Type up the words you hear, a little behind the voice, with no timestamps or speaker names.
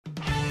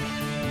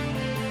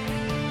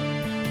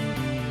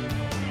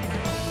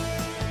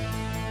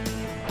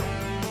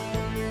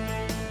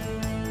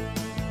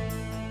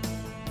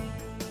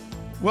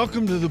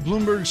Welcome to the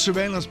Bloomberg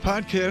Surveillance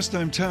Podcast.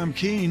 I'm Tom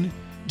Keene.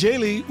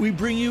 Daily, we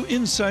bring you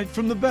insight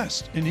from the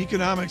best in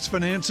economics,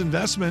 finance,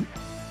 investment,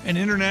 and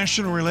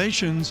international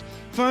relations.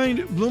 Find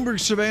Bloomberg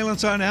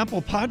Surveillance on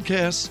Apple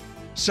Podcasts,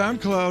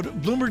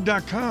 SoundCloud,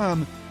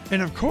 Bloomberg.com,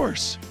 and of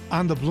course,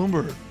 on the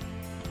Bloomberg.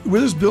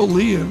 With us, Bill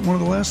Lee, and one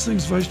of the last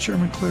things Vice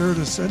Chairman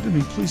Clarida said to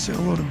me, please say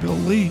hello to Bill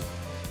Lee.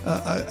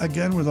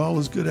 Again, with all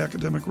his good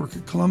academic work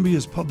at Columbia,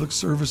 his public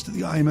service to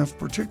the IMF,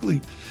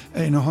 particularly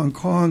in Hong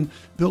Kong.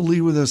 Bill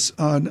Lee with us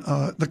on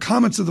the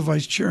comments of the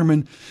Vice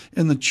Chairman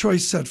and the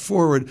choice set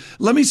forward.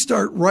 Let me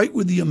start right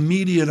with the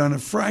immediate on a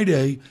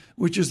Friday,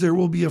 which is there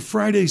will be a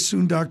Friday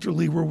soon, Dr.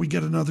 Lee, where we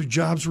get another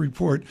jobs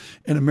report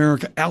in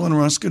America. Alan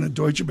Ruskin at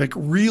Deutsche Bank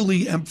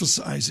really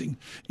emphasizing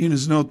in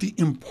his note the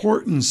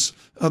importance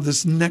of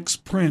this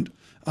next print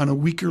on a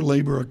weaker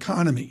labor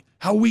economy.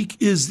 How weak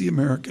is the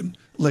American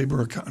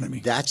labor economy?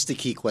 That's the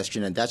key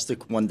question, and that's the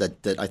one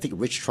that I think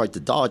Rich tried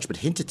to dodge but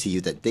hinted to you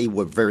that they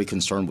were very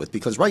concerned with.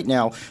 Because right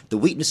now, the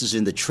weakness is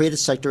in the traded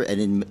sector and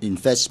in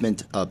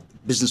investment,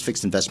 business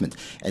fixed investment.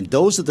 And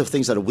those are the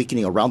things that are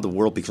weakening around the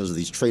world because of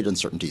these trade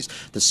uncertainties.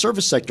 The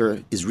service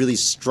sector is really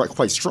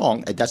quite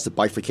strong, and that's the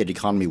bifurcated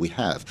economy we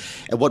have.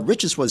 And what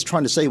Rich was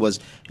trying to say was,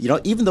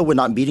 even though we're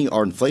not meeting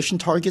our inflation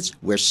targets,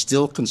 we're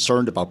still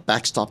concerned about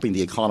backstopping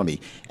the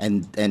economy.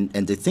 And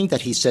the thing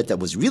that he said that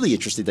was really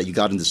interesting that you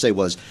got him to say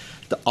was,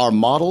 our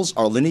models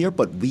are linear,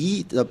 but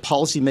we, the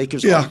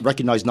policymakers,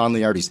 recognize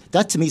nonlinearities.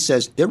 That, to me,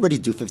 says they're ready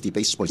to do 50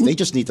 basis points. They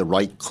just need the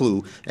right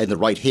clue and the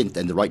right hint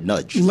and the right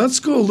nudge. Let's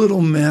go a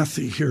little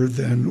mathy here,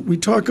 then. We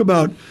talk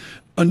about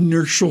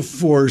inertial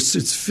force.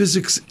 It's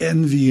physics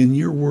envy in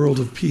your world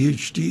of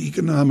PhD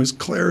economics.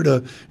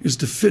 Clarida is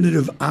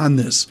definitive on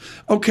this.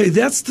 Okay,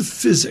 that's the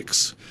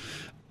physics.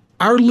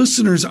 Our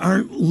listeners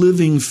aren't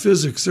living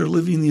physics. They're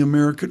living the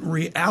American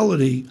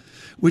reality,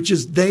 which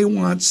is they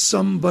want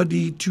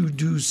somebody to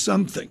do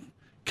something.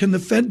 Can the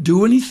Fed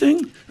do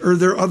anything, or are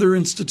there other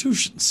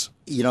institutions?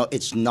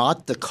 It's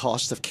not the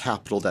cost of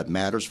capital that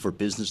matters for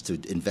business to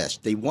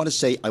invest. They want to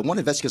say, I want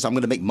to invest because I'm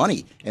going to make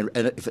money. And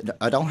if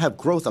I don't have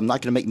growth, I'm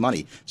not going to make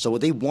money. So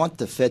they want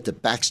the Fed to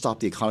backstop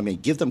the economy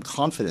and give them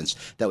confidence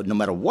that no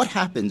matter what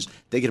happens,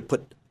 they're going to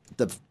put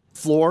the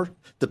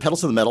pedal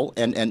to the metal,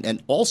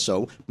 and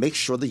also make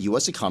sure the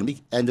U.S.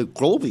 economy and the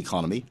global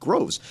economy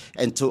grows.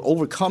 And to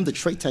overcome the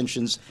trade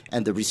tensions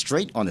and the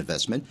restraint on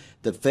investment,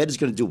 the Fed is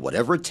going to do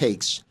whatever it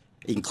takes,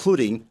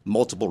 including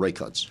multiple rate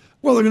cuts.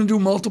 Well, they're going to do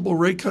multiple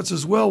rate cuts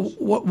as well.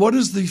 What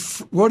is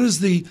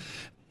the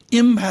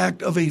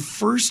impact of a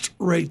first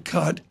rate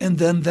cut and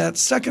then that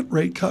second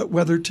rate cut,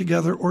 whether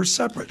together or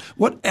separate?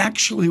 What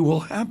actually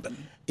will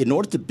happen? In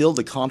order to build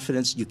the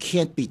confidence, you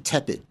can't be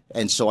tepid.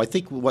 And so I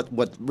think what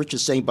Rich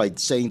is saying by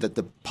saying that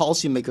the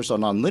policymakers are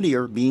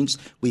nonlinear means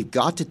we've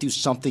got to do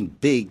something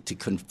big to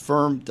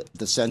confirm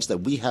the sense that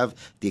we have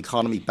the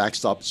economy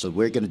backstopped. So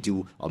we're going to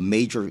do a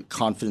major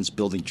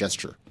confidence-building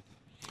gesture.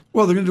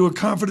 Well, they're going to do a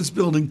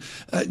confidence-building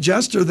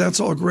gesture. That's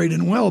all great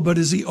and well. But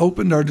as he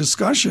opened our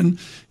discussion,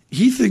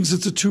 he thinks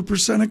it's a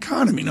 2%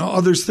 economy. Now,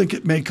 others think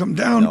it may come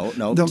down.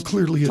 No. They'll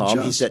clearly adjust.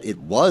 Tom, he said it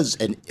was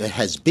and it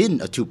has been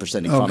a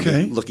 2% economy.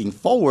 Okay. Looking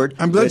forward,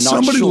 I'm glad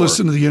somebody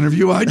listened to the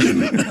interview. I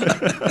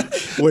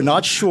didn't. We're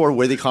not sure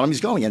where the economy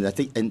is going. And I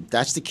think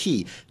that's the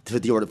key to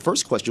the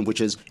first question, which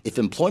is if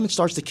employment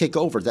starts to kick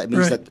over, that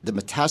means that the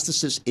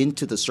metastasis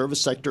into the service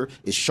sector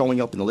is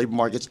showing up in the labor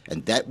markets,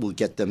 and that will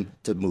get them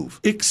to move.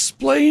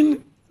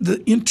 Explain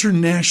the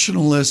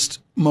internationalist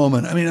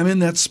moment. I mean, I'm in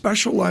that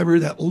special library,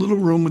 that little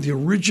room with the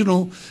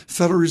original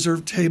Federal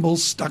Reserve table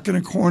stuck in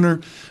a corner.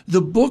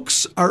 The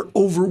books are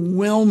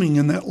overwhelming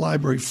in that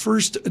library.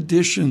 First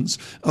editions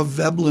of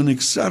Veblen,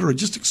 et cetera.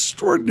 Just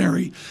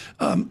extraordinary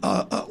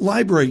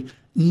library.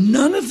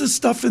 None of the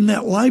stuff in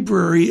that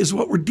library is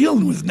what we're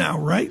dealing with now,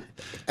 right?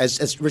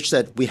 As Rich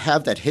said, we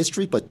have that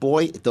history, but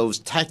boy, those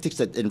tactics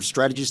and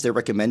strategies they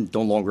recommend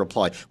no longer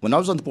apply. When I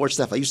was on the board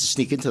staff, I used to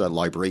sneak into that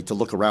library to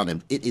look around,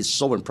 and it is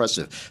so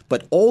impressive.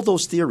 But all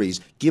those theories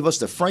give us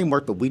the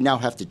framework, but we now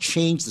have to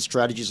change the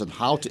strategies on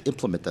how to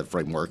implement that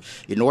framework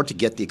in order to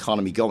get the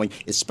economy going,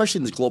 especially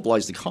in this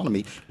globalized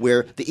economy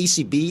where the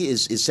ECB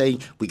is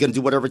saying we're going to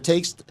do whatever it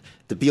takes.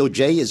 The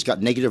BOJ has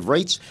got negative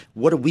rates.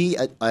 What do we,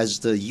 as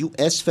the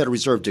U.S. Federal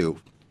Reserve, do?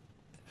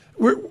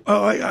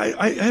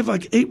 I have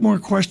like 8 more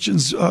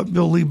questions,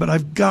 Bill Lee, but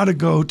I've got to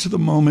go to the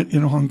moment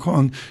in Hong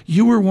Kong.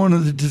 You were one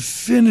of the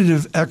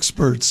definitive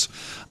experts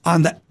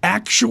on the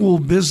actual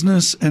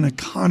business and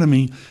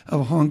economy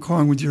of Hong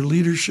Kong with your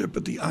leadership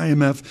at the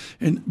IMF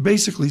and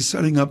basically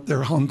setting up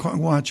their Hong Kong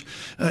Watch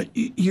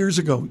years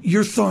ago.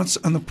 Your thoughts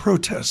on the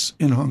protests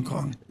in Hong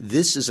Kong?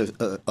 This is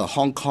a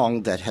Hong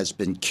Kong that has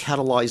been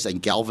catalyzed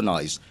and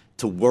galvanized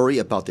to worry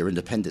about their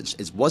independence.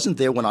 It wasn't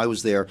there when I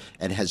was there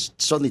and has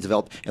suddenly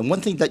developed. And one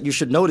thing that you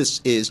should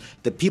notice is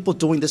the people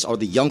doing this are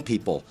the young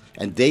people,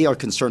 and they are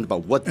concerned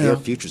about what their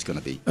future is going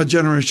to be. A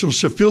generational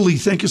shift. Bill Lee,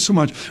 thank you so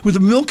much. With the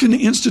Milken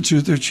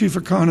Institute, their chief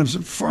economist,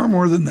 and far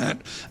more than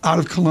that, out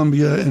of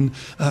Columbia, and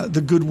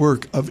the good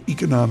work of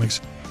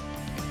economics.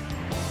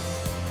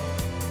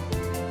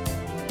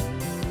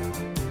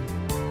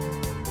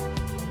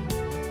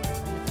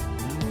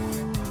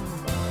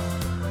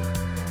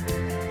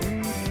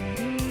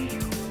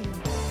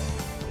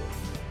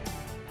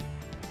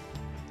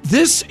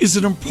 This is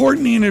an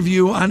important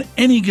interview on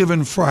any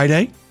given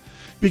Friday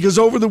because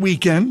over the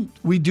weekend,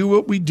 we do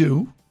what we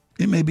do.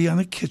 It may be on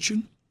the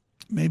kitchen,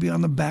 maybe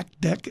on the back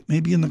deck, it may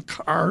be in the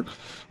car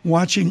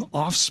watching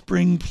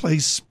Offspring play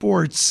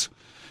sports.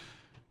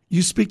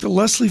 You speak to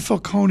Leslie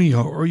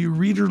Falconio or you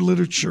read her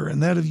literature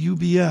and that of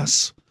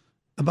UBS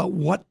about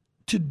what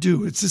to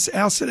do. It's this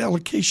asset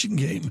allocation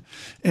game,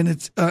 and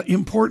it's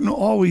important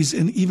always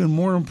and even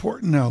more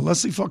important now.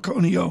 Leslie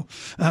Falconio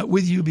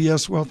with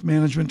UBS Wealth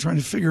Management trying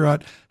to figure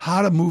out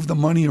how to move the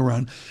money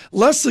around.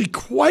 Leslie,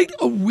 quite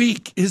a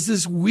week. Is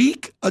this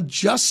week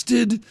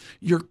adjusted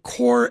your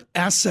core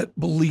asset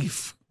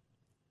belief?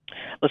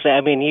 Listen, I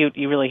mean,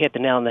 you really hit the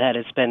nail on the head.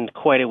 It's been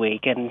quite a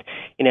week. And,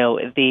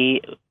 the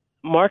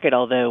market,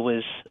 although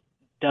was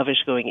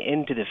dovish going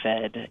into the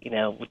Fed,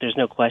 there's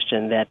no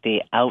question that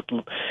the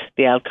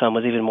outcome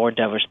was even more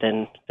dovish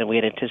than we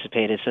had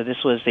anticipated. So this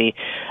was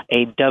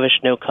a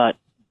dovish no-cut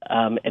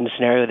in the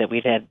scenario that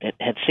we'd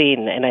had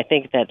seen. And I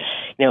think that,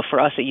 for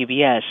us at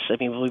UBS, I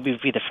mean, we'd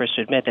be the first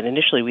to admit that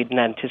initially we did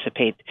not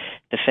anticipate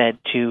the Fed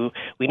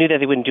we knew that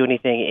they wouldn't do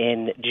anything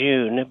in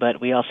June,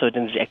 but we also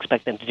didn't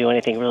expect them to do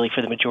anything really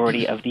for the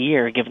majority of the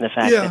year, given the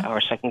fact that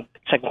our second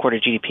quarter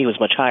GDP was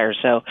much higher.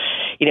 So,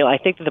 I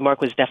think that the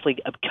market was definitely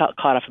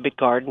caught off a bit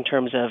guard in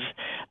terms of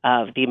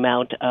the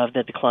amount of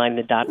the decline in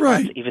the dot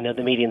plots, even though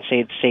the median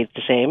stayed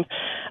the same.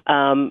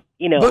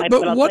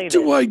 But what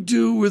do I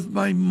do with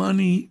my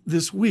money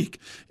this week?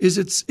 Is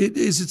it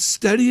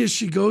steady as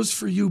she goes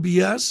for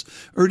UBS,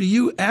 or do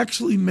you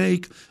actually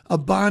make a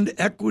bond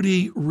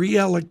equity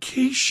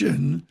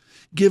reallocation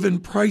given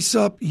price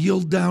up,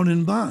 yield down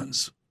in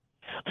bonds?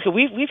 So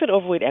we've been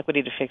overweight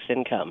equity to fixed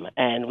income,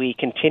 and we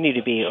continue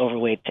to be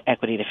overweight to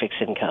equity to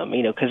fixed income.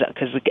 Because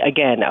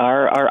again,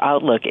 our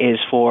outlook is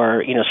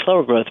for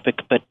slower growth,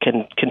 but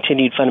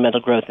continued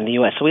fundamental growth in the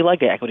U.S. So we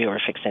like the equity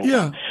over fixed income.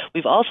 Yeah.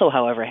 We've also,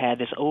 however, had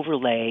this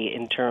overlay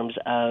in terms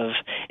of,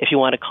 if you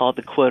want to call it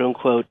the quote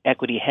unquote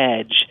equity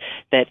hedge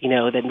that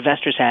that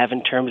investors have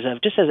in terms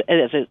of just as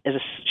a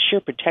sheer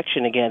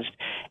protection against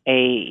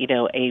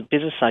a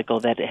business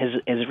cycle that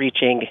is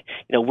reaching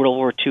World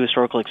War II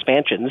historical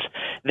expansions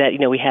that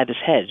we had this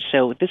hedge.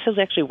 So this has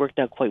actually worked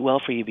out quite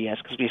well for UBS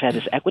because we've had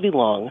this equity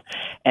long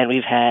and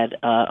we've had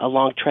a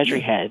long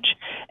treasury hedge.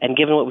 And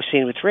given what we've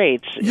seen with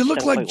rates, you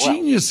look like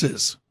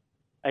geniuses.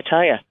 I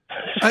tell you.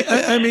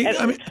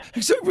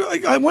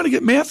 I want to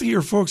get mathy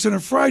here, folks, on a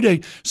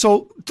Friday.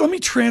 So let me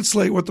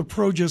translate what the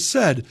pro just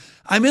said.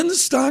 I'm in the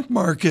stock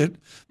market,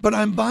 but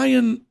I'm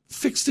buying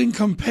fixed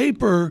income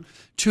paper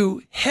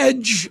to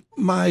hedge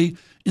my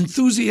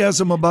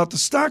enthusiasm about the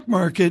stock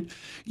market.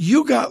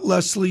 You got,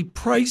 Leslie,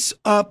 price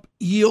up,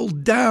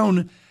 yield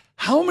down.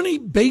 How many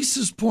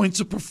basis points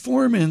of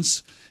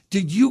performance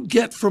did you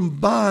get from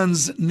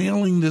bonds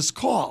nailing this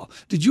call?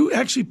 Did you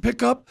actually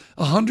pick up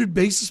 100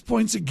 basis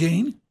points a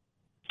gain?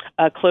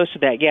 Close to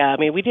that, yeah. I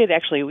mean, we did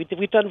actually.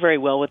 We've done very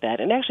well with that.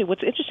 And actually,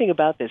 what's interesting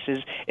about this is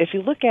if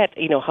you look at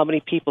how many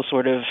people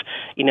sort of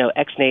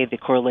ex-nayed the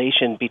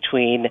correlation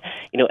between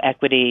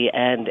equity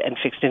and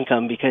fixed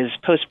income, because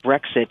post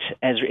Brexit,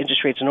 as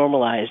interest rates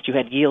normalized, you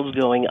had yields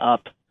going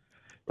up,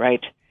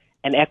 right,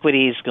 and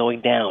equities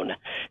going down.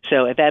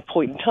 So at that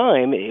point in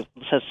time,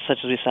 such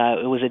as we saw,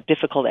 it was a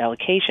difficult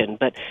allocation.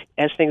 But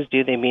as things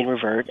do, they mean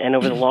revert. And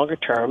over the longer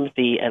term,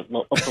 the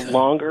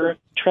longer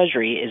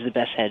Treasury is the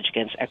best hedge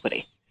against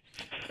equity.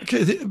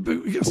 Okay,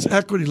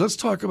 equity. Let's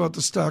talk about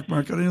the stock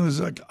market. I know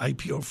there's like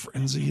IPO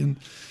frenzy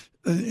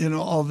and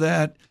all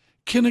that.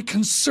 Can a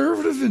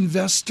conservative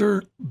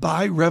investor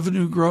buy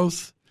revenue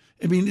growth?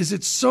 I mean, is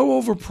it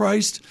so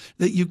overpriced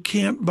that you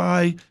can't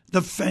buy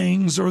the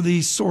FANGs or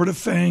the sort of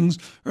FANGs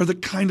or the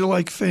kind of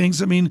like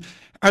FANGs? I mean,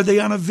 are they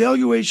on a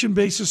valuation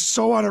basis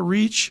so out of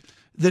reach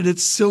that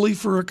it's silly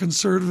for a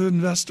conservative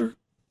investor?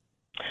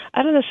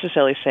 I don't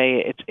necessarily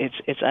say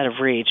it's out of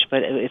reach,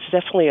 but it's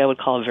definitely, I would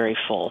call it, very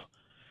full.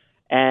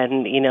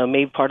 And,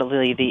 maybe part of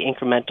the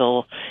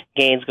incremental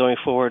gains going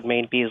forward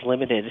may be as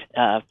limited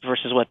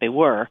versus what they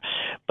were.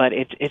 But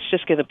it's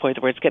just getting to the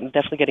point where it's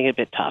definitely getting a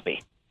bit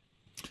toppy.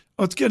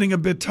 Oh, it's getting a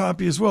bit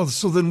toppy as well.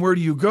 So then where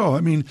do you go? I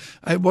mean,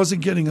 I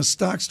wasn't getting a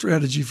stock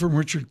strategy from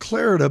Richard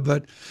Clarida,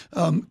 but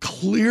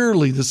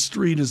clearly the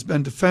street has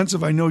been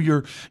defensive. I know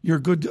your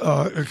good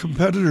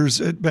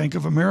competitors at Bank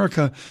of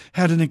America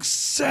had an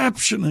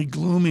exceptionally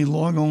gloomy,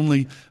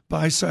 long-only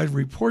buy-side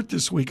report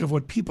this week of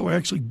what people are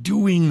actually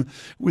doing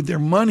with their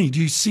money.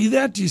 Do you see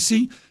that? Do you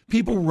see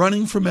people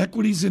running from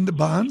equities into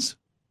bonds?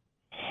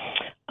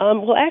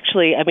 Well,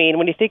 actually, I mean,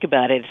 when you think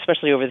about it,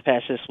 especially over the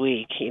past this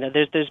week,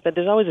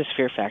 there's always this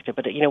fear factor.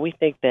 But we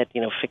think that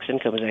fixed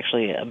income is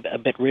actually a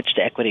bit rich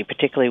to equity,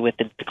 particularly with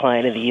the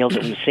decline in the yield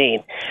that we've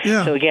seen.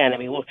 Yeah. So again,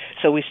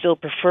 so we still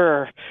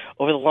prefer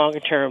over the longer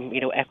term,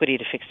 equity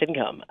to fixed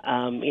income.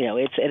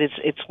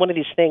 It's one of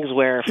these things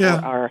where for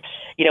our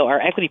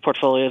equity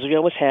portfolios, we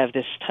always have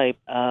this type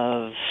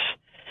of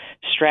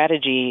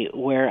strategy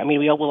where, I mean,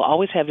 we will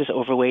always have this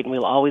overweight and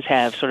we'll always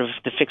have sort of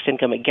the fixed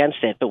income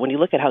against it. But when you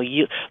look at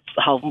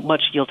how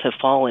much yields have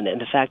fallen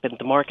and the fact that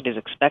the market is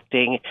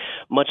expecting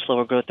much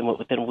lower growth than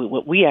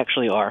what we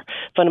actually are,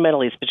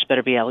 fundamentally it's just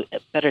better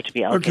to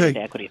be allocated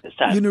to equity at this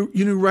time. You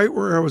knew right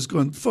where I was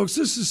going. Folks,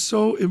 this is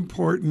so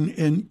important,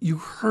 and you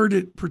heard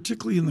it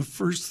particularly in the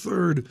first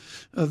third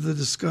of the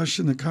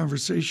discussion, the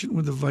conversation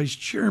with the vice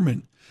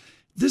chairman.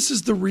 This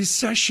is the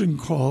recession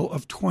call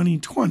of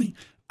 2020.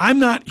 I'm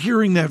not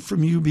hearing that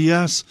from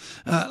UBS,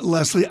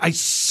 Leslie. I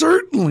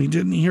certainly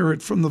didn't hear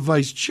it from the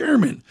vice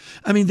chairman.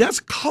 I mean,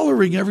 that's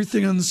coloring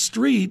everything on the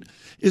street.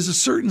 Is a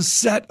certain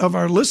set of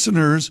our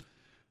listeners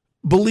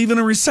believe in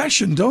a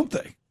recession, don't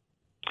they?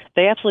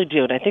 They absolutely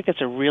do, and I think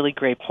that's a really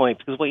great point,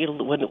 because what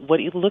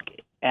you look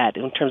at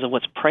in terms of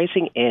what's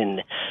pricing in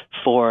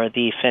for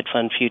the Fed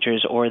fund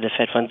futures or the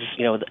Fed funds,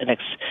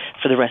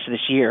 for the rest of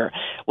this year,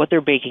 what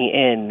they're baking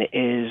in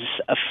is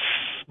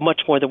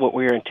much more than what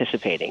we were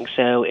anticipating.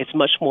 So it's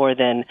much more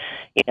than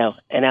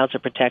an ounce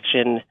of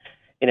protection,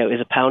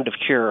 is a pound of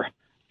cure.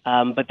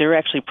 But they're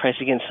actually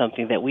pricing in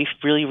something that we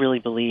really, really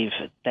believe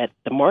that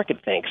the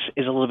market thinks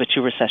is a little bit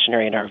too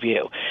recessionary in our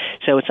view.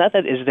 So it's not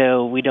that as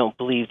though we don't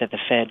believe that the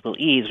Fed will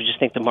ease. We just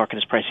think the market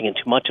is pricing in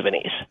too much of an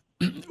ease.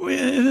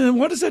 And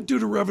what does that do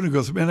to revenue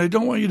growth? Man, I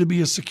don't want you to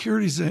be a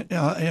securities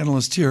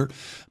analyst here,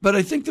 but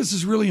I think this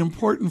is really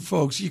important,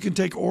 folks. You can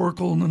take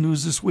Oracle in the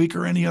news this week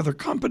or any other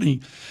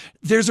company.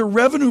 There's a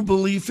revenue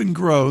belief in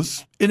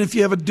growth, and if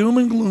you have a doom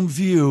and gloom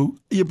view,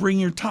 you bring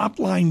your top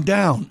line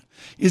down.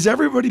 Is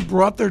everybody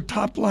brought their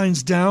top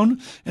lines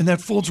down, and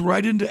that folds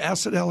right into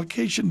asset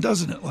allocation,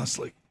 doesn't it,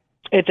 Leslie?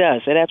 It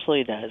does. It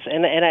absolutely does.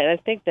 And I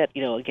think that,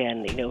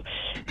 again,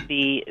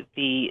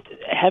 the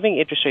having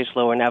interest rates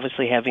lower and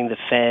obviously having the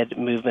Fed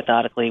move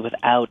methodically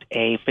without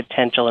a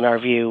potential, in our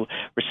view,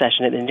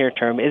 recession in the near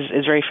term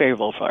is very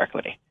favorable for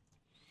equity.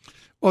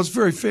 Well, it's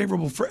very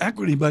favorable for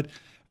equity, but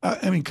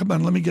come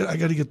on, I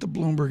got to get the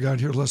Bloomberg out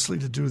here, Leslie,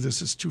 to do this.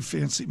 It's too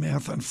fancy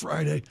math on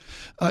Friday.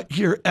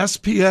 Here,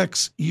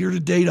 SPX year to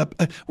date up.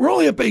 We're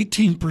only up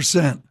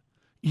 18%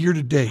 year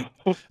to date.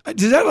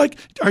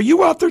 Are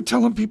you out there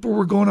telling people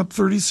we're going up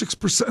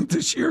 36%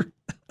 this year?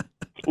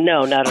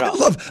 No, not at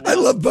all. I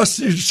love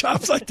busting your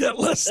chops like that,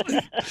 Leslie.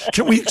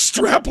 Can we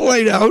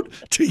extrapolate out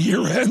to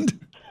year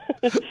end?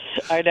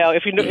 I know.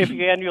 If you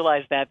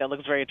annualize that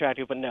looks very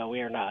attractive. But no,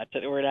 we are not.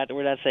 We're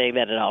not saying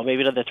that at all.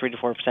 Maybe another 3 to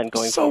 4%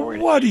 going forward.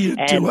 So what do you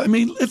do? I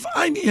mean, if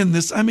I'm in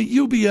this, I'm at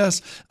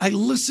UBS. I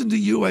listen to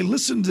you. I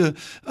listen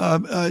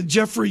to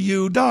Jeffrey.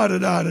 You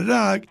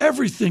da.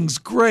 Everything's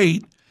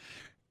great.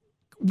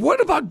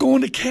 What about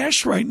going to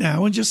cash right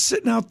now and just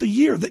sitting out the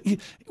year?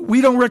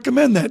 We don't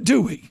recommend that,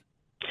 do we?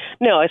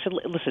 No, I said,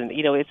 listen,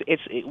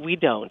 we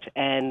don't.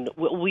 And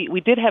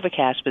we did have a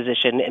cash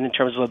position in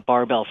terms of a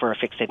barbell for a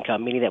fixed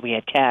income, meaning that we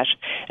had cash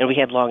and we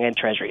had long-end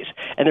treasuries.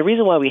 And the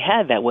reason why we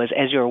had that was,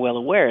 as you're well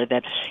aware,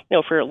 that,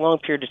 for a long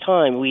period of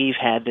time, we've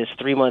had this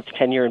 3-month,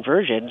 10-year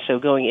inversion. So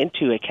going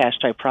into a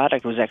cash-type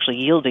product was actually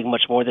yielding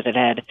much more than it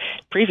had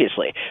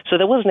previously. So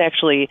there wasn't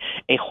actually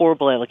a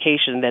horrible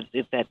allocation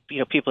that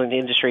people in the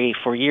industry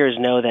for years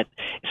know that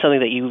is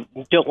something that you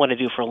don't want to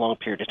do for a long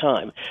period of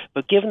time.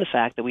 But given the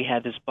fact that we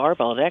had this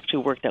barbell, it actually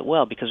worked out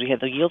well because we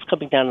had the yields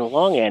coming down in the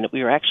long end.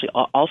 We were actually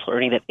also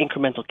earning that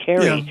incremental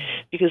carry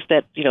because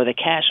that the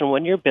cash in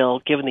 1 year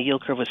bill, given the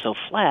yield curve was so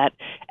flat,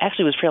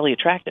 actually was fairly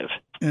attractive.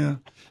 Yeah,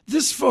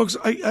 this, folks,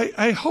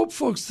 I hope,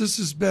 folks, this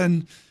has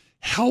been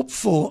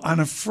helpful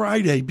on a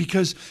Friday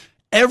because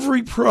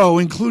every pro,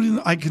 including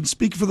I can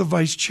speak for the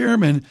vice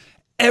chairman,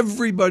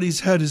 everybody's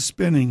head is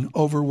spinning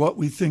over what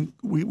we think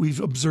we've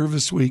observed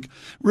this week,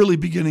 really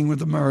beginning with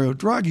the Mario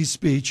Draghi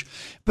speech.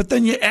 But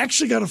then you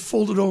actually got to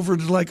fold it over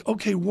to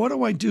okay, what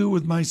do I do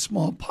with my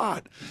small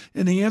pot?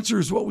 And the answer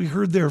is what we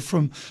heard there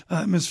from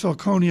Ms.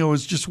 Falconio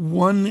is just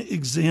one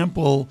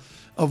example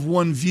of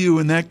one view,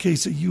 in that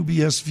case, a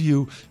UBS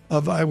view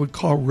of, I would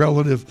call,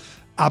 relative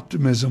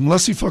optimism.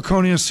 Leslie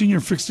Falconio, senior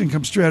fixed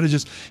income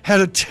strategist,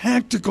 had a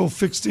tactical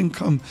fixed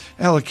income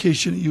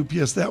allocation at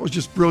UBS. That was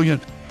just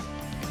brilliant.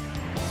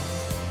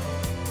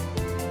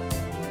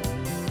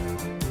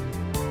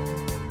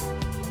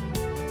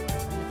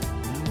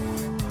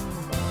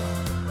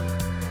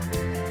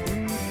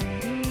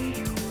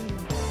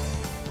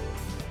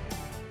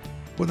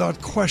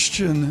 Without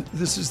question,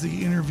 this is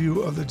the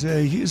interview of the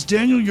day. He is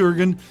Daniel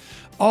Yergin,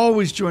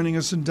 always joining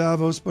us in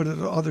Davos, but at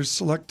other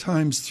select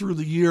times through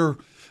the year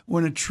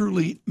when it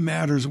truly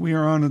matters. We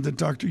are honored that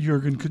Dr.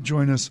 Yergin could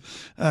join us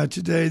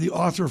today, the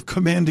author of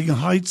Commanding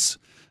Heights,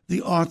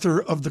 the author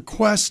of The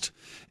Quest,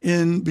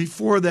 and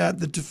before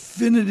that, the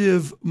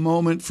definitive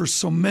moment for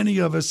so many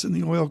of us in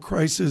the oil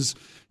crisis,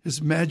 his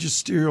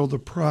magisterial, The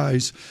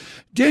Prize.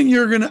 Dan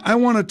Yergin, I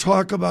want to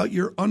talk about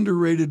your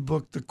underrated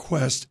book, The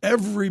Quest.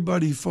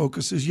 Everybody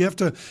focuses. You have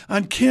to,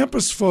 on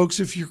campus, folks,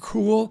 if you're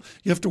cool,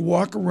 you have to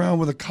walk around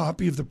with a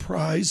copy of The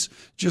Prize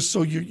just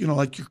so you're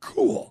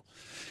cool.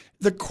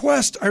 the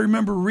quest, I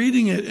remember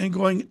reading it and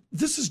going,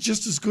 this is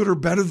just as good or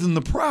better than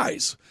the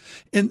prize.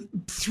 And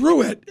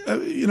through it,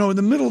 in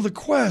the middle of the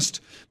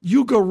quest,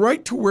 you go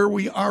right to where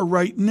we are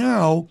right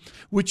now,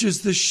 which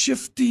is the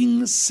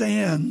shifting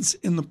sands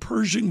in the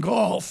Persian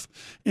Gulf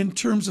in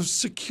terms of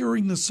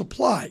securing the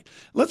supply.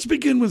 Let's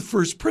begin with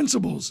first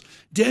principles.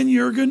 Dan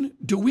Yergin,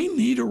 do we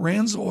need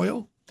Iran's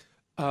oil?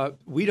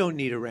 We don't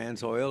need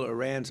Iran's oil.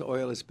 Iran's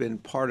oil has been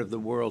part of the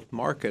world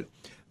market.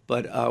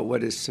 But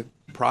what is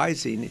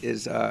surprising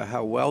is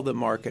how well the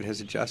market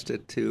has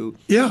adjusted to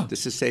the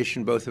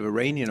cessation both of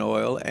Iranian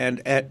oil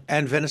and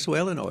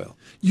Venezuelan oil.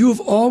 You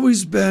have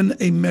always been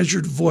a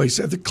measured voice.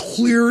 I have the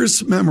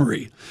clearest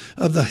memory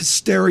of the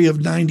hysteria of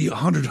 $90,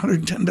 $100,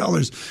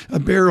 $110 a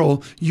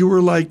barrel. You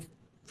were like,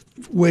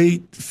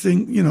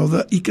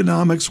 the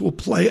economics will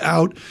play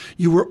out.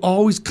 You were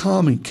always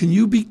calming. Can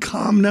you be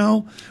calm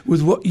now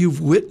with what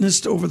you've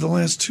witnessed over the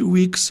last 2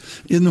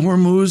 weeks in the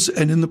Hormuz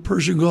and in the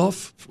Persian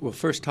Gulf? Well,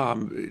 first,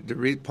 Tom,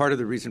 part of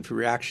the reason for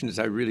reaction is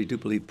I really do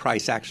believe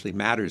price actually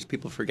matters.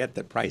 People forget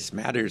that price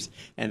matters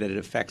and that it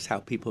affects how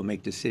people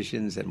make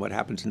decisions and what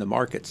happens in the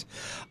markets.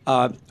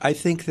 I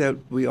think that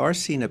we are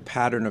seeing a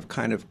pattern of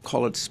kind of,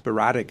 call it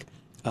sporadic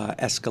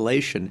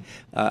escalation.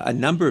 A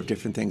number of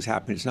different things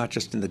happen. It's not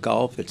just in the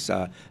Gulf. It's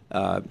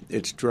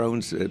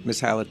drones,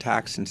 missile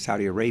attacks in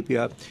Saudi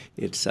Arabia.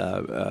 It's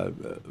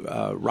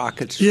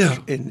rockets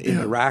in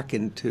Iraq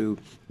into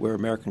where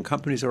American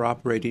companies are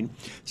operating.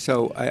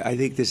 So I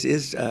think this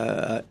is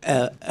a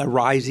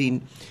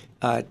rising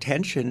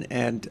tension,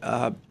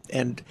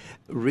 and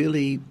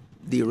really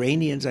the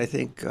Iranians, I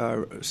think,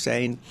 are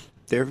saying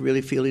they're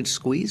really feeling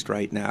squeezed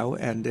right now,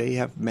 and they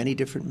have many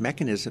different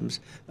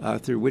mechanisms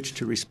through which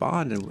to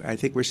respond, and I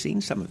think we're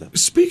seeing some of them.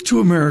 Speak to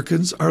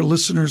Americans, our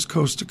listeners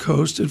coast to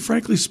coast, and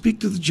frankly, speak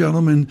to the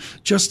gentleman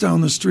just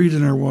down the street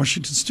in our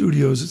Washington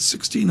studios at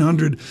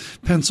 1600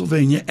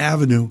 Pennsylvania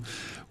Avenue.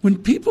 When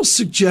people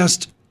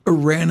suggest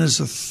Iran is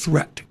a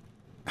threat,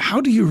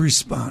 how do you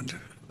respond?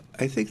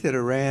 I think that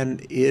Iran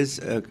is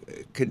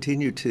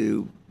continue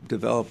to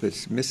develop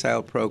its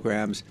missile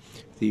programs.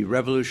 The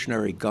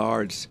Revolutionary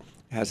Guards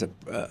has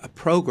a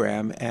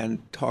program and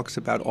talks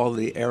about all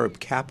the Arab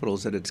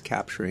capitals that it's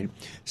capturing.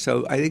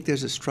 So I think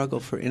there's a struggle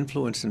for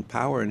influence and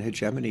power and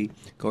hegemony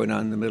going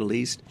on in the Middle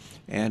East,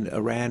 and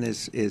Iran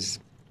is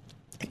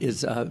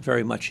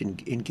very much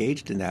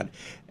engaged in that.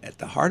 At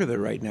the heart of it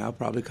right now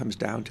probably comes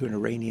down to an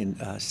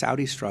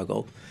Iranian-Saudi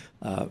struggle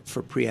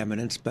for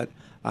preeminence. But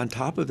on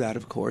top of that,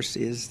 of course,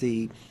 is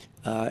the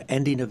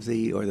ending of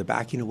the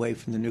backing away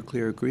from the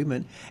nuclear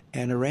agreement.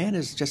 And Iran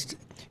is just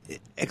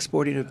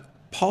exporting a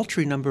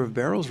paltry number of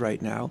barrels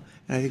right now,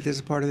 and I think this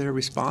is part of their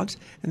response.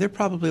 And they're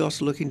probably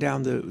also looking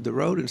down the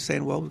road and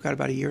saying, well, we've got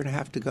about a year and a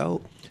half to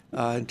go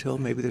until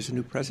maybe there's a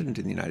new president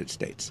in the United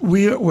States.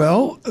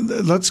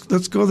 Let's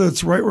go.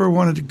 That's right where I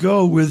wanted to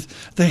go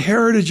with the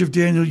heritage of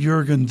Daniel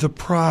Yergin, the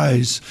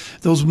prize,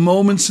 those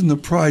moments in the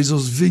prize,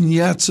 those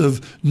vignettes of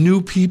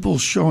new people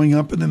showing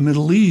up in the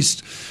Middle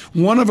East.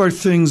 One of our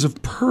things of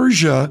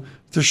Persia,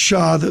 the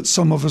Shah that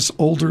some of us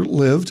older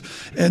lived,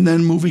 and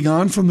then moving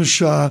on from the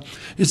Shah,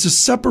 is the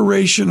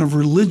separation of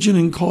religion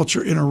and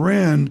culture in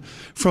Iran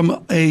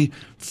from a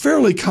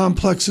fairly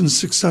complex and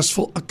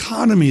successful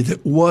economy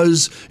that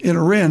was in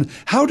Iran.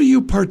 How do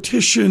you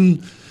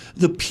partition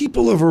the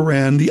people of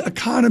Iran, the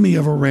economy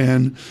of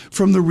Iran,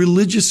 from the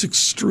religious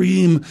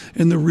extreme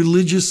and the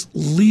religious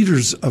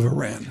leaders of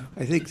Iran?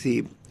 I think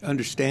the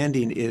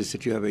understanding is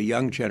that you have a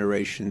young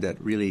generation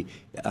that really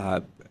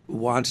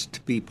wants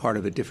to be part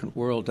of a different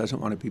world, doesn't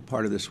want to be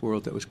part of this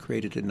world that was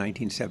created in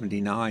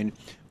 1979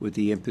 with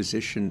the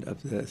imposition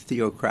of the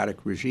theocratic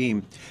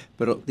regime.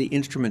 But the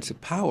instruments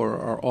of power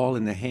are all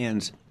in the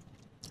hands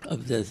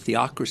of the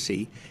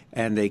theocracy,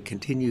 and they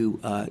continue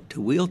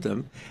to wield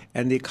them.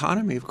 And the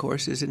economy, of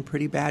course, is in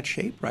pretty bad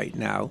shape right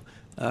now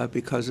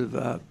because of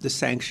the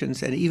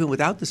sanctions, and even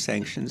without the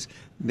sanctions,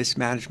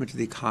 mismanagement of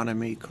the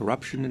economy,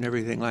 corruption, and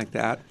everything like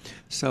that.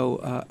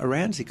 So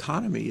Iran's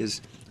economy is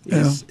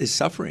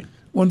suffering.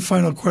 One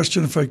final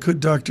question, if I could,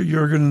 Dr.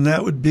 Yergin, and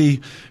that would be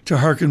to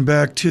hearken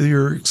back to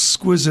your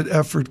exquisite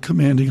effort,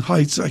 Commanding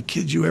Heights. I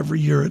kid you every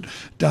year at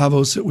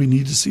Davos that we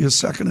need to see a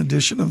second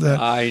edition of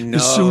that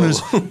as soon as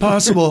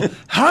possible.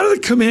 How do the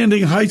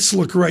Commanding Heights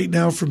look right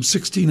now from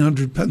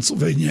 1600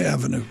 Pennsylvania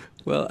Avenue?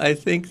 Well, I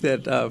think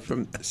that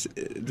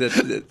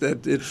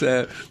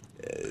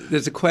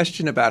there's a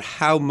question about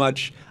how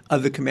much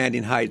of the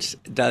Commanding Heights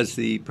does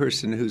the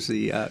person who's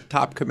the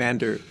top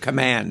commander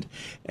command.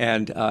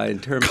 And in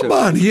terms Come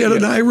on, he had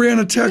an Iran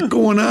attack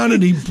going on,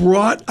 and he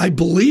brought, I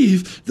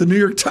believe, the New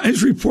York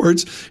Times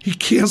reports, he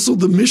canceled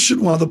the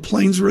mission while the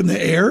planes were in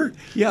the air.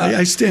 Yeah.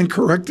 I stand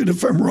corrected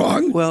if I'm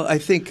wrong. Well, I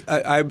think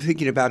I'm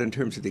thinking about in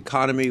terms of the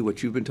economy,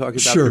 what you've been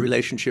talking about, the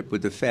relationship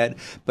with the Fed.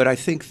 But I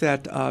think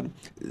that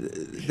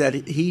that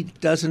he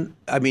doesn't.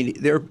 I mean,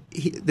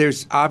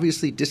 there's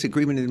obviously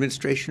disagreement in the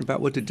administration about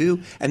what to do,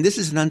 and this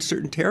is an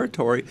uncertain territory.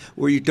 territory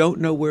where you don't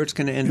know where it's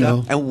going to end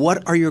up. And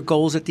what are your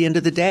goals at the end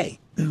of the day?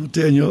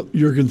 Daniel,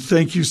 Jürgen,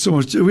 thank you so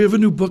much. Do we have a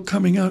new book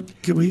coming out?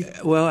 Can we?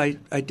 Well,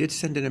 I did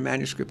send in a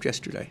manuscript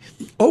yesterday.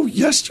 Oh,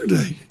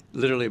 yesterday.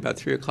 Literally about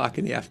 3 o'clock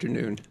in the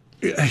afternoon.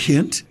 A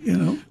hint,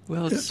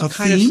 Well, it's a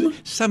kind theme?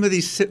 of some of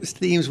these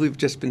themes we've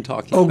just been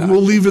talking about. Oh, we'll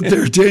leave it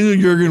there. Daniel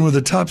Jürgen with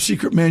a top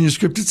secret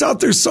manuscript. It's out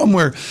there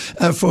somewhere,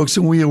 folks,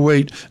 and we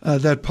await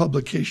that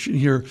publication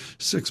here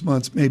 6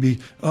 months, maybe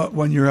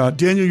when you're out.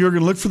 Daniel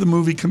Jürgen, look for the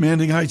movie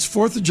Commanding Heights,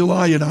 4th of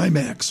July in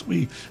IMAX.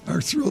 We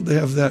are thrilled to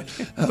have that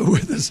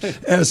with us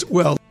as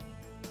well.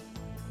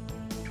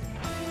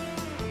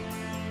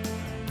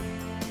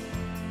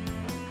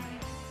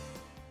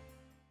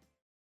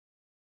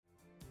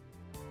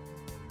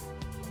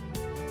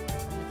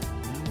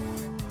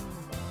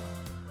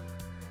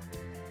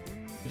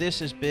 This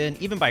has been,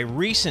 even by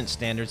recent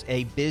standards,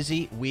 a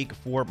busy week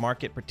for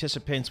market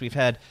participants. We've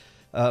had,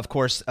 of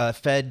course,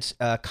 Fed's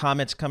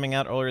comments coming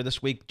out earlier this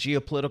week,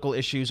 geopolitical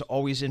issues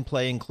always in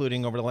play,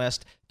 including over the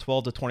last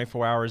 12 to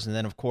 24 hours. And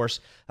then, of course,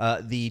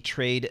 the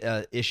trade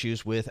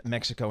issues with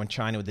Mexico and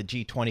China with the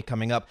G20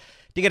 coming up.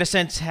 To get a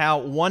sense how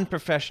one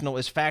professional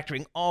is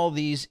factoring all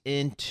these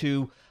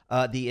into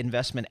the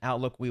investment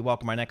outlook, we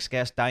welcome our next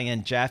guest,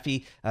 Diane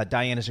Jaffe.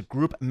 Diane is a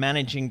group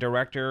managing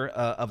director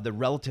of the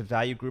Relative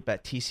Value Group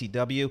at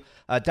TCW.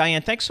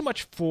 Diane, thanks so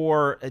much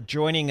for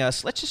joining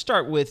us. Let's just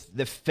start with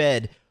the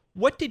Fed.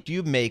 What did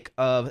you make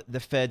of the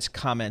Fed's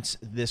comments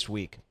this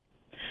week?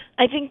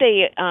 I think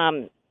they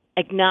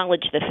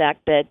acknowledge the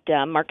fact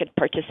that market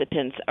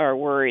participants are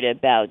worried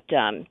about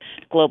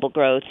global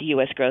growth,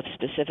 U.S. growth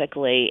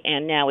specifically,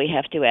 and now we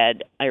have to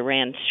add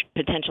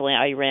potentially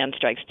Iran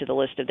strikes to the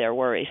list of their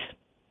worries.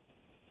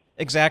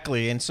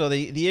 Exactly. And so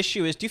the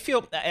issue is, do you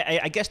feel,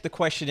 I guess the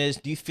question is,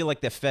 do you feel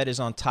like the Fed is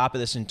on top of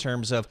this in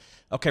terms of,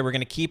 okay, we're going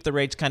to keep the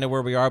rates kind of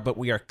where we are, but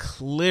we are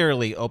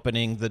clearly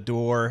opening the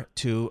door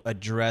to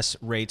address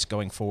rates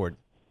going forward?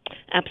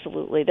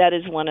 Absolutely. That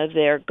is one of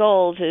their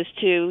goals, is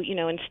to,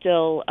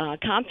 instill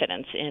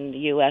confidence in the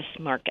U.S.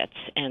 markets.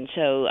 And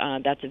so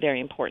that's a very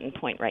important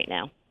point right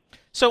now.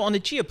 So on the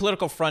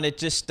geopolitical front, it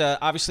just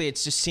obviously it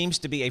just seems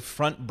to be a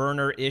front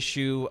burner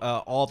issue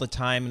all the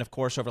time. And of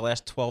course, over the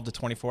last 12 to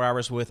 24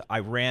 hours with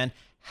Iran,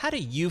 how do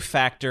you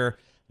factor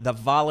the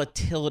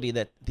volatility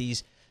that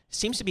these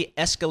seems to be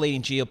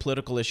escalating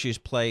geopolitical issues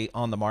play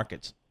on the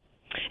markets?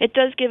 It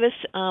does give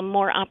us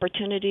more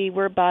opportunity.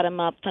 We're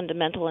bottom-up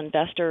fundamental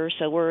investors,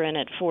 so we're in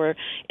it for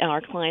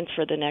our clients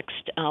for the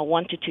next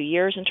 1 to 2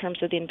 years in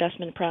terms of the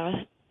investment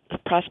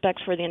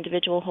prospects for the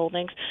individual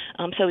holdings.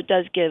 So it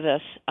does give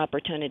us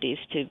opportunities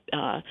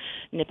to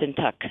nip and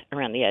tuck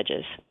around the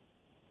edges.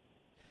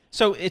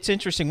 So it's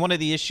interesting. One of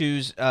the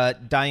issues,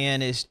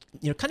 Diane, is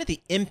kind of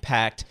the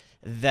impact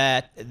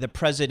that the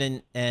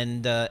president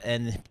and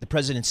the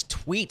president's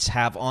tweets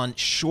have on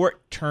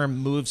short-term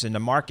moves in the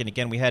market.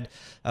 Again, we had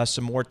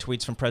some more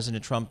tweets from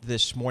President Trump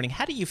this morning.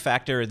 How do you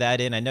factor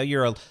that in? I know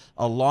you're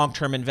a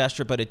long-term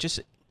investor, but it just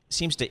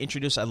seems to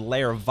introduce a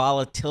layer of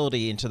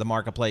volatility into the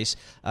marketplace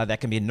that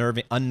can be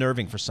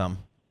unnerving for some.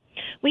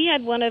 We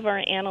had one of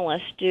our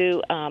analysts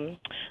do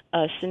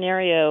a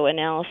scenario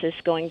analysis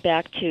going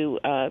back to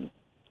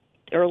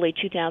early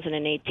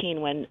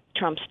 2018 when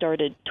Trump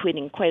started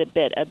tweeting quite a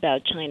bit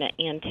about China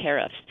and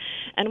tariffs.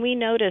 And we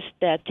noticed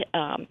that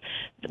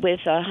with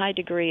a high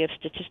degree of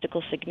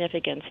statistical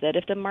significance, that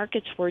if the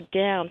markets were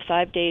down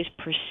 5 days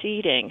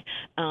preceding,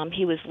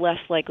 he was less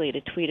likely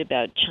to tweet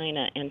about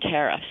China and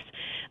tariffs.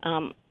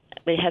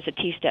 It has a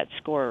T-stat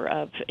score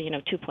of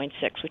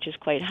 2.6, which is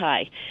quite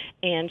high,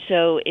 and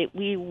so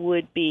we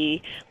would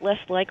be less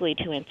likely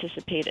to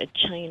anticipate a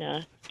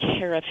China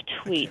tariff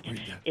tweet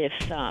if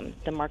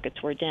the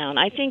markets were down.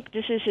 I think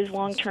this is his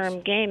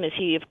long-term game, as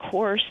he, of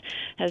course,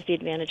 has the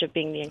advantage of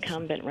being the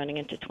incumbent running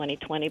into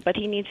 2020, but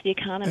he needs the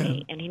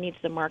economy and he needs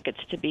the markets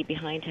to be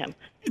behind him.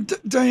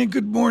 Diane,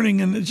 good morning,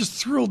 and just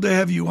thrilled to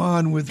have you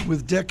on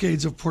with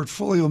decades of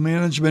portfolio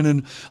management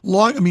and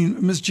long. I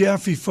mean, Ms.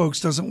 Jaffe, folks,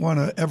 doesn't want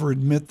to ever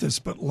admit this,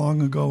 but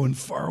long ago and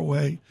far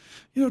away,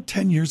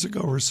 10 years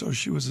ago or so,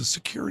 she was a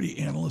security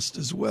analyst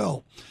as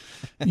well.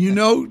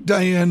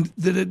 Diane,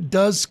 that it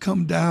does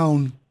come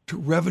down to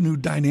revenue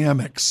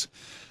dynamics.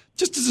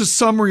 Just as a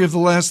summary of the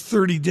last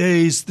 30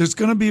 days, there's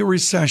going to be a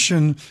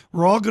recession.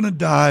 We're all going to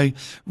die.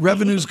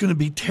 Revenue's going to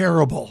be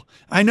terrible.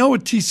 I know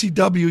at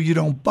TCW you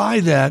don't buy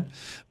that,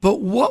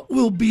 but what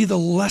will be the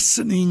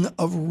lessening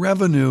of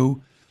revenue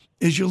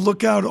as you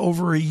look out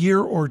over a year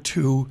or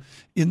two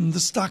in the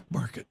stock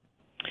market?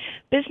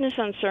 Business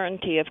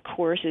uncertainty, of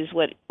course, is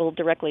what will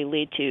directly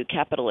lead to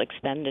capital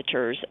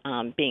expenditures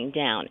being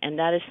down, and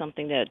that is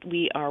something that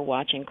we are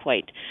watching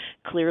quite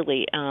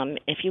clearly.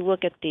 If you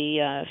look at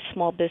the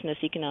small business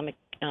economic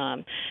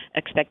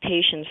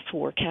expectations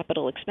for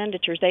capital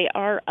expenditures, they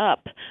are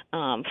up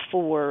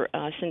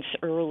since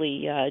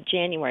early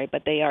January,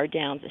 but they are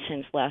down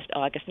since last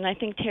August. And I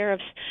think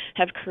tariffs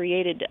have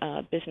created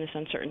business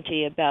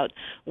uncertainty about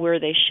where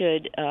they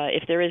should,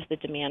 if there is the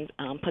demand,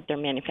 put their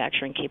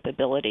manufacturing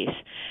capabilities.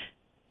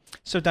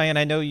 So, Diane,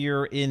 I know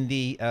you're in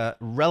the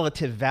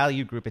relative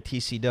value group at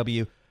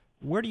TCW.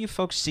 Where do you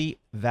folks see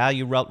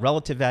value,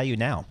 relative value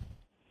now?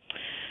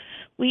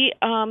 We,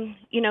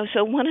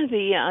 so one of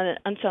the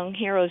unsung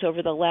heroes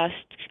over the last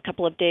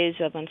couple of days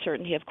of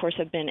uncertainty, of course,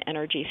 have been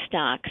energy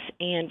stocks.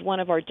 And one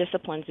of our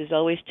disciplines is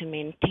always to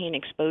maintain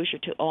exposure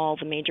to all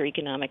the major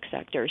economic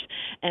sectors.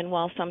 And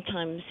while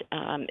sometimes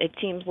it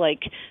seems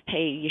like,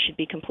 hey, you should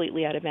be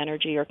completely out of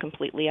energy or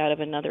completely out of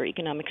another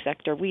economic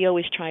sector, we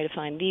always try to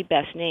find the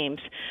best names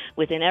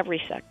within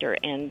every sector.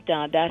 And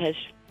that has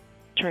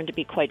turned to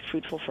be quite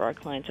fruitful for our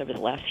clients over the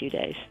last few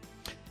days.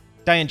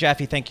 Diane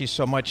Jaffe, thank you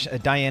so much.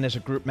 Diane is a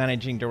Group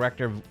Managing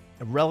Director of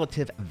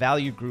Relative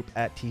Value Group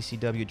at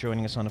TCW,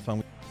 joining us on the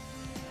phone.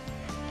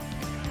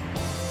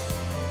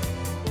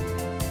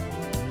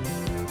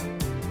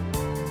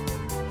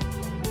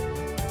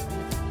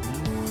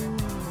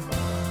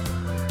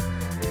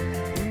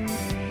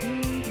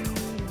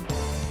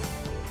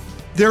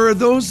 There are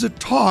those that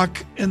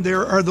talk, and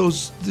there are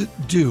those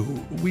that do.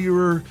 We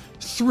were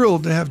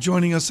thrilled to have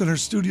joining us in our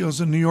studios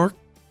in New York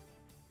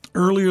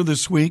earlier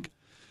this week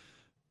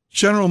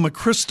General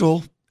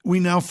McChrystal. We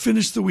now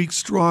finish the week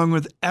strong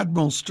with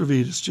Admiral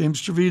Stavridis. James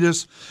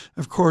Stavridis,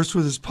 of course,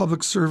 with his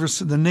public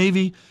service in the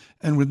Navy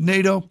and with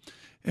NATO,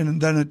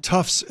 and then at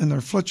Tufts and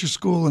their Fletcher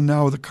School, and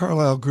now with the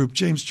Carlyle Group.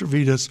 James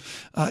Stavridis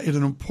at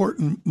an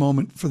important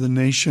moment for the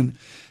nation.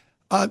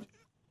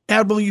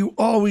 Admiral, you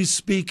always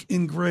speak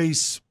in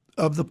grace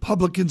of the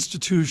public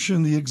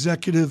institution, the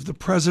executive, the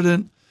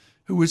president,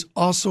 who is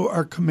also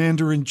our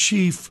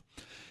commander-in-chief.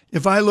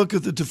 If I look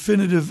at the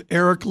definitive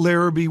Eric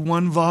Larrabee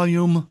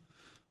one-volume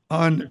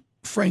on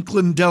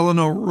Franklin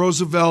Delano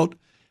Roosevelt,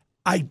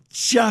 I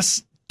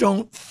just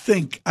don't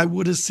think I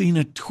would have seen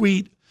a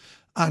tweet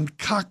on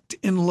cocked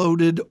and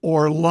loaded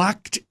or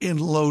locked and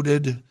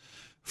loaded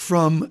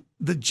from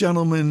the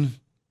gentleman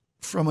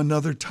from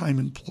another time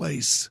and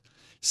place.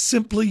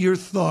 Simply your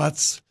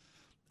thoughts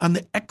on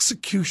the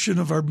execution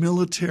of our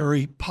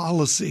military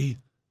policy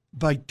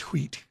by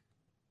tweet.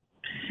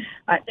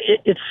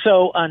 It's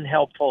so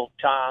unhelpful,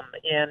 Tom.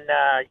 And,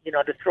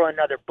 to throw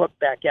another book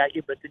back at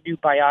you, but the new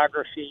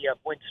biography of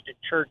Winston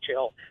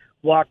Churchill,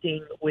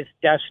 Walking with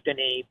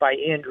Destiny by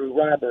Andrew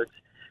Roberts,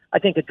 I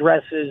think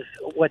addresses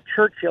what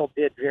Churchill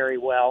did very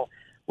well,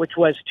 which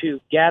was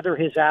to gather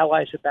his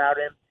allies about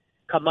him,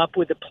 come up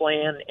with a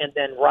plan, and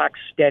then rock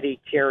steady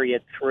carry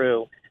it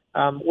through.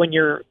 When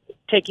you're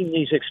taking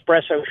these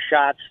espresso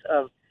shots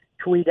of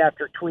tweet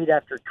after tweet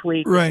after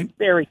tweet, right, it's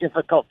very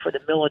difficult for the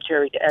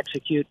military to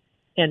execute.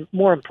 And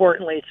more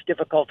importantly, it's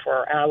difficult for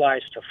our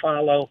allies to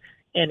follow,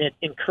 and it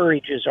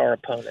encourages our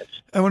opponents.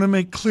 I want to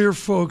make clear,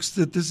 folks,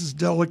 that this is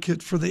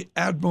delicate for the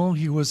Admiral.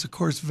 He was, of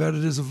course,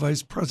 vetted as a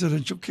vice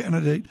presidential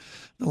candidate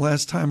the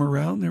last time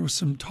around. There was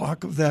some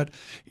talk of that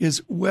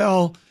as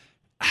well.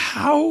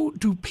 How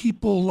do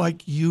people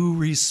like you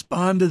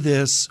respond to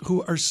this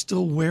who are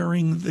still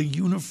wearing the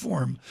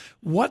uniform?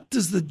 What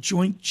does the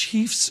Joint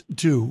Chiefs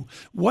do?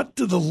 What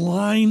do the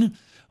line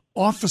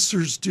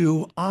officers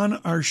do on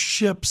our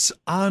ships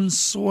on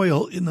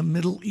soil in the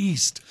Middle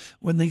East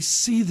when they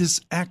see this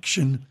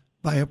action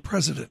by a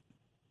president?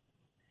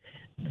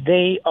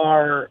 They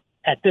are,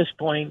 at this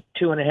point,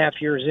 2.5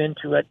 years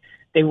into it,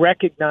 they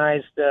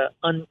recognize the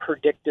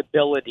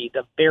unpredictability,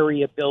 the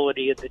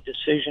variability of the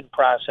decision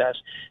process.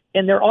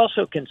 And they're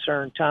also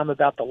concerned, Tom,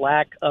 about the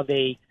lack of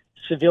a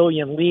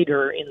civilian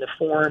leader in the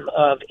form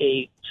of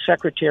a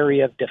Secretary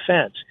of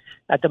Defense.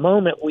 At the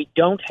moment, we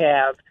don't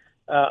have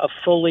a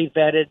fully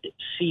vetted,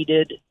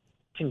 seated,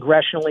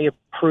 congressionally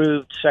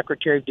approved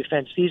Secretary of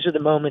Defense. These are the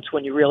moments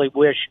when you really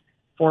wish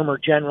former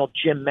General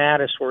Jim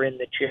Mattis were in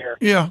the chair.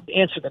 Yeah. To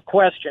answer the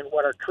question,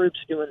 what our troops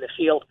do in the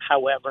field,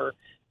 however,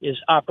 is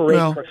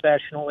operate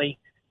professionally,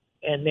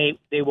 and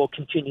they will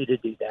continue to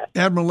do that.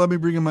 Admiral, let me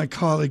bring in my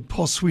colleague,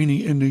 Paul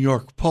Sweeney in New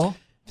York. Paul?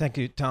 Thank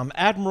you, Tom.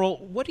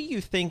 Admiral, what do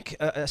you think,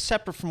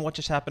 separate from what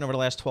just happened over the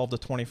last 12 to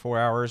 24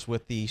 hours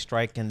with the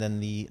strike and then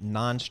the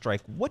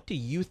non-strike, what do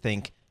you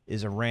think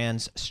is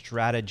Iran's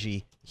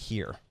strategy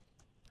here?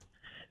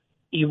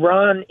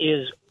 Iran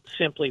is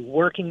simply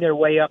working their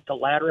way up the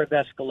ladder of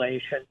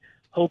escalation,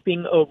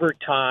 hoping over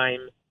time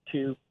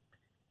to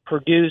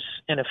produce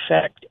an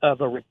effect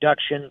of a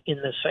reduction in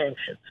the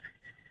sanctions.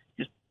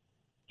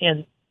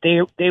 And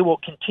they will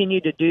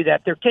continue to do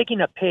that. They're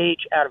taking a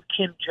page out of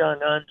Kim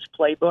Jong-un's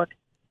playbook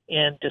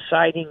and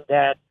deciding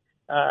that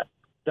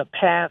the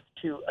path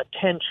to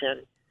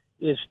attention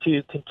is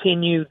to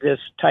continue this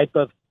type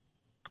of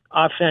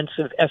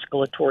offensive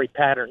escalatory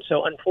pattern.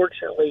 So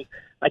unfortunately,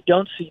 I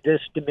don't see this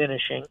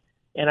diminishing,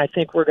 and I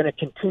think we're going to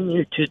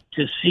continue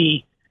to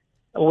see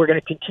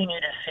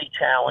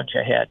challenge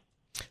ahead.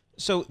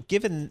 So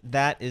given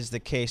that is the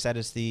case, that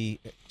is the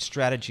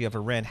strategy of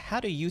Iran,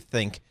 how do you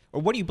think, or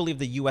what do you believe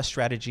the U.S.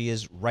 strategy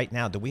is right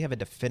now? Do we have a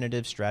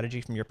definitive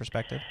strategy from your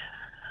perspective?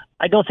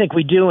 I don't think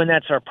we do, and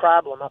that's our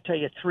problem. I'll tell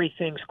you 3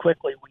 things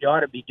quickly we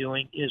ought to be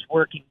doing is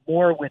working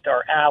more with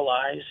our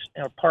allies,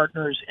 our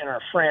partners, and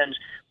our friends.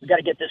 We've got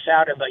to get this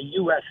out of a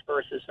U.S.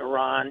 versus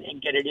Iran and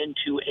get it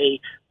into a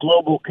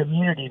global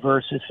community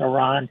versus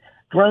Iran.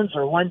 Drones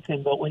are one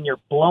thing, but when you're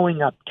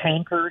blowing up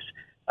tankers,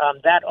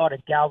 That ought to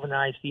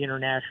galvanize the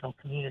international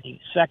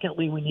community.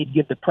 Secondly, we need to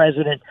give the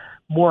president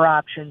more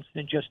options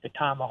than just a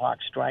Tomahawk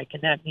strike,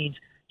 and that means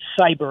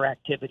cyber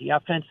activity,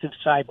 offensive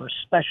cyber,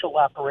 special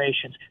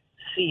operations,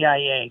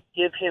 CIA.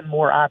 Give him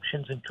more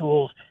options and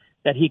tools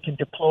that he can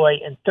deploy.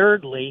 And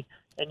thirdly,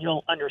 and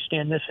you'll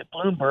understand this at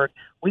Bloomberg,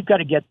 we've got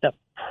to get the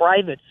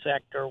private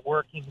sector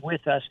working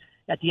with us.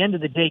 At the end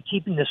of the day,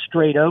 keeping the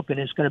Strait open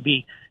is going to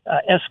be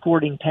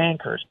escorting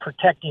tankers,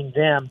 protecting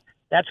them.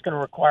 That's going to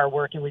require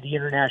working with the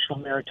international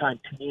maritime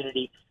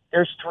community.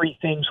 There's three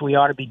things we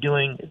ought to be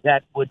doing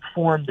that would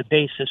form the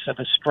basis of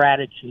a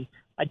strategy.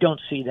 I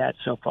don't see that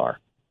so far.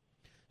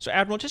 So,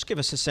 Admiral, just give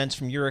us a sense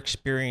from your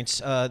experience.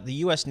 The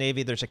U.S.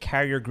 Navy, there's a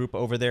carrier group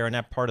over there in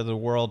that part of the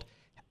world.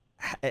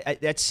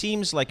 It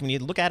seems like when you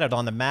look at it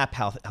on the map,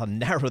 how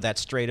narrow that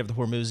Strait of the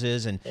Hormuz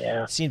is, and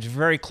it seems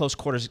very close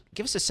quarters.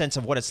 Give us a sense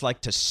of what it's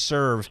like to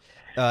serve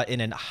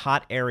in a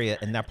hot area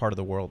in that part of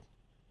the world.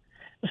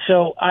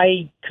 So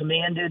I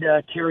commanded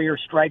a carrier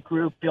strike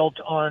group built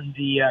on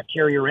the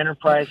carrier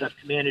enterprise. I've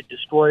commanded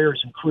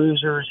destroyers and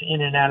cruisers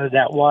in and out of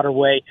that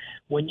waterway.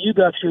 When you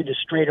go through the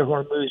Strait of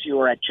Hormuz, you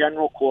are at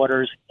general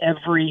quarters.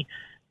 Every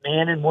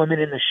man and woman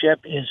in the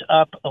ship is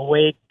up,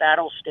 awake.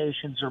 Battle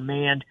stations are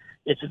manned.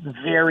 It's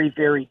very,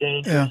 very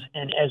dangerous.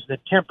 Yeah. And as the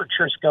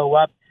temperatures go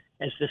up,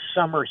 as the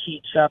summer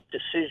heats up,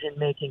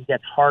 decision-making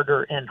gets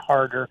harder and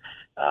harder.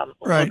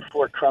 Look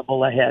for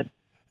trouble ahead.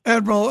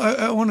 Admiral,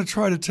 I want to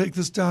try to take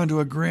this down to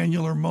a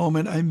granular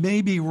moment. I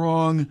may be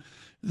wrong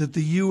that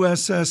the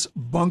USS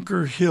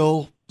Bunker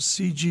Hill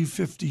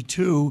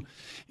CG-52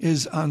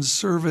 is on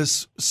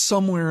service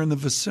somewhere in the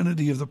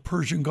vicinity of the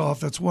Persian Gulf.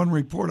 That's one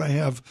report I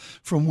have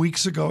from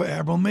weeks ago,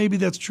 Admiral. Maybe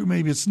that's true,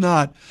 maybe it's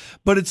not.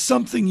 But it's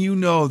something you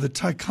know, the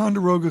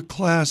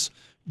Ticonderoga-class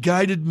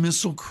guided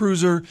missile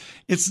cruiser.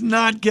 It's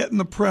not getting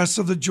the press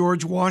of the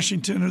George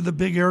Washington or the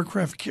big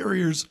aircraft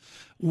carriers.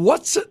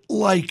 What's it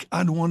like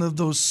on one of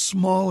those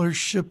smaller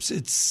ships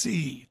at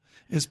sea,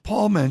 as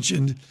Paul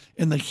mentioned,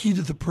 in the heat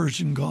of the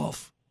Persian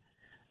Gulf?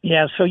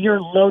 Yeah, so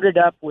you're loaded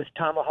up with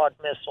Tomahawk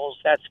missiles.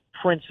 That's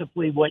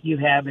principally what you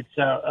have. It's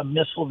a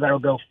missile that'll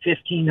go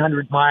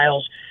 1,500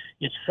 miles.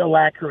 It's so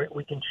accurate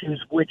we can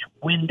choose which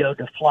window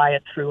to fly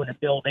it through in a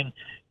building.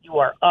 You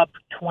are up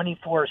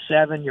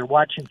 24/7. You're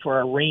watching for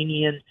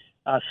Iranian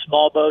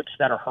small boats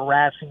that are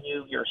harassing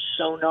you. Your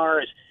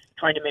sonar is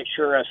trying to make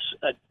sure a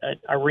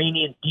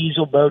Iranian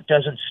diesel boat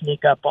doesn't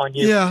sneak up on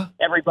you. Yeah.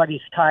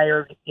 Everybody's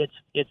tired. It's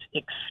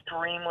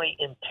extremely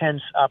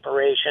intense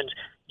operations.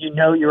 You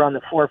know you're on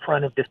the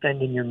forefront of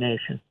defending your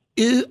nation.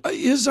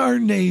 Is our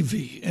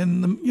Navy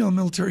and the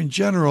military in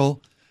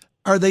general,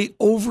 are they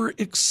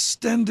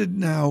overextended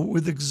now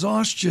with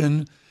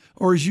exhaustion,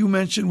 or as you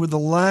mentioned, with the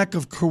lack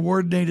of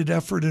coordinated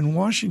effort in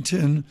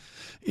Washington?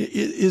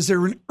 Is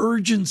there an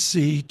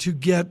urgency to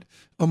get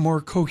a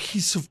more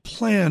cohesive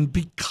plan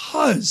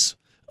because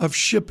of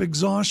ship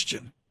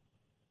exhaustion?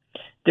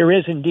 There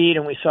is indeed,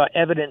 and we saw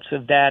evidence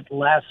of that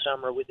last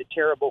summer with the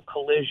terrible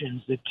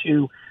collisions, the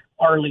two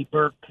Arleigh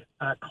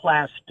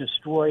Burke-class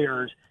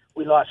destroyers.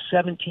 We lost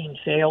 17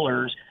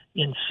 sailors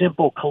in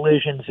simple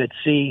collisions at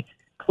sea.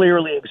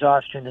 Clearly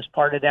exhaustion is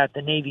part of that.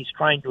 The Navy's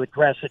trying to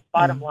address it.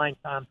 Bottom line,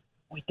 Tom,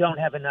 we don't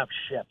have enough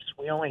ships.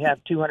 We only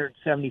have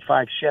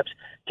 275 ships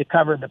to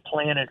cover the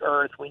planet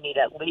Earth. We need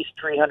at least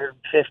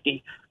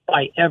 350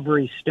 by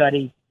every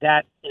study.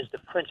 That is the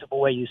principal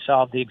way you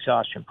solve the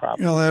exhaustion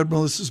problem. Well,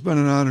 Admiral, this has been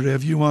an honor to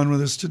have you on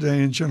with us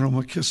today, and General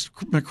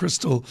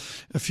McChrystal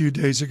a few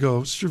days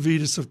ago.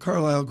 Stavridis of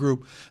Carlyle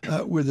Group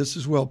with us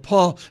as well.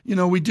 Paul,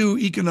 we do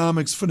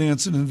economics,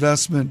 finance, and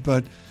investment,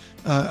 but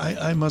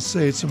I must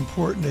say it's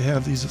important to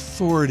have these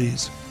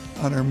authorities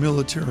on our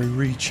military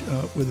reach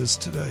with us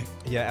today.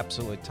 Yeah,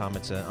 absolutely, Tom.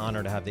 It's an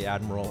honor to have the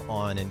Admiral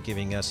on and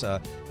giving us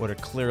what are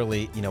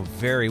clearly,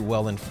 very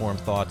well-informed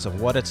thoughts of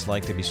what it's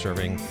like to be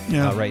serving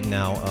right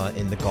now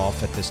in the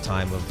Gulf at this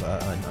time of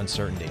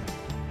uncertainty.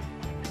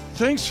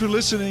 Thanks for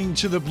listening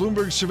to the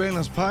Bloomberg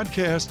Surveillance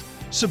Podcast.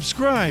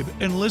 Subscribe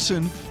and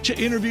listen to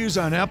interviews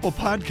on Apple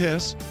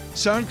Podcasts,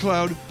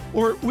 SoundCloud,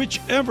 or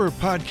whichever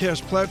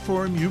podcast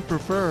platform you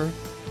prefer.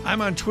 I'm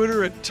on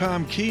Twitter at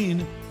Tom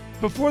Keene.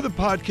 Before the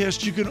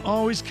podcast, you can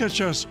always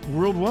catch us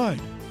worldwide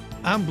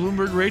on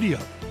Bloomberg Radio.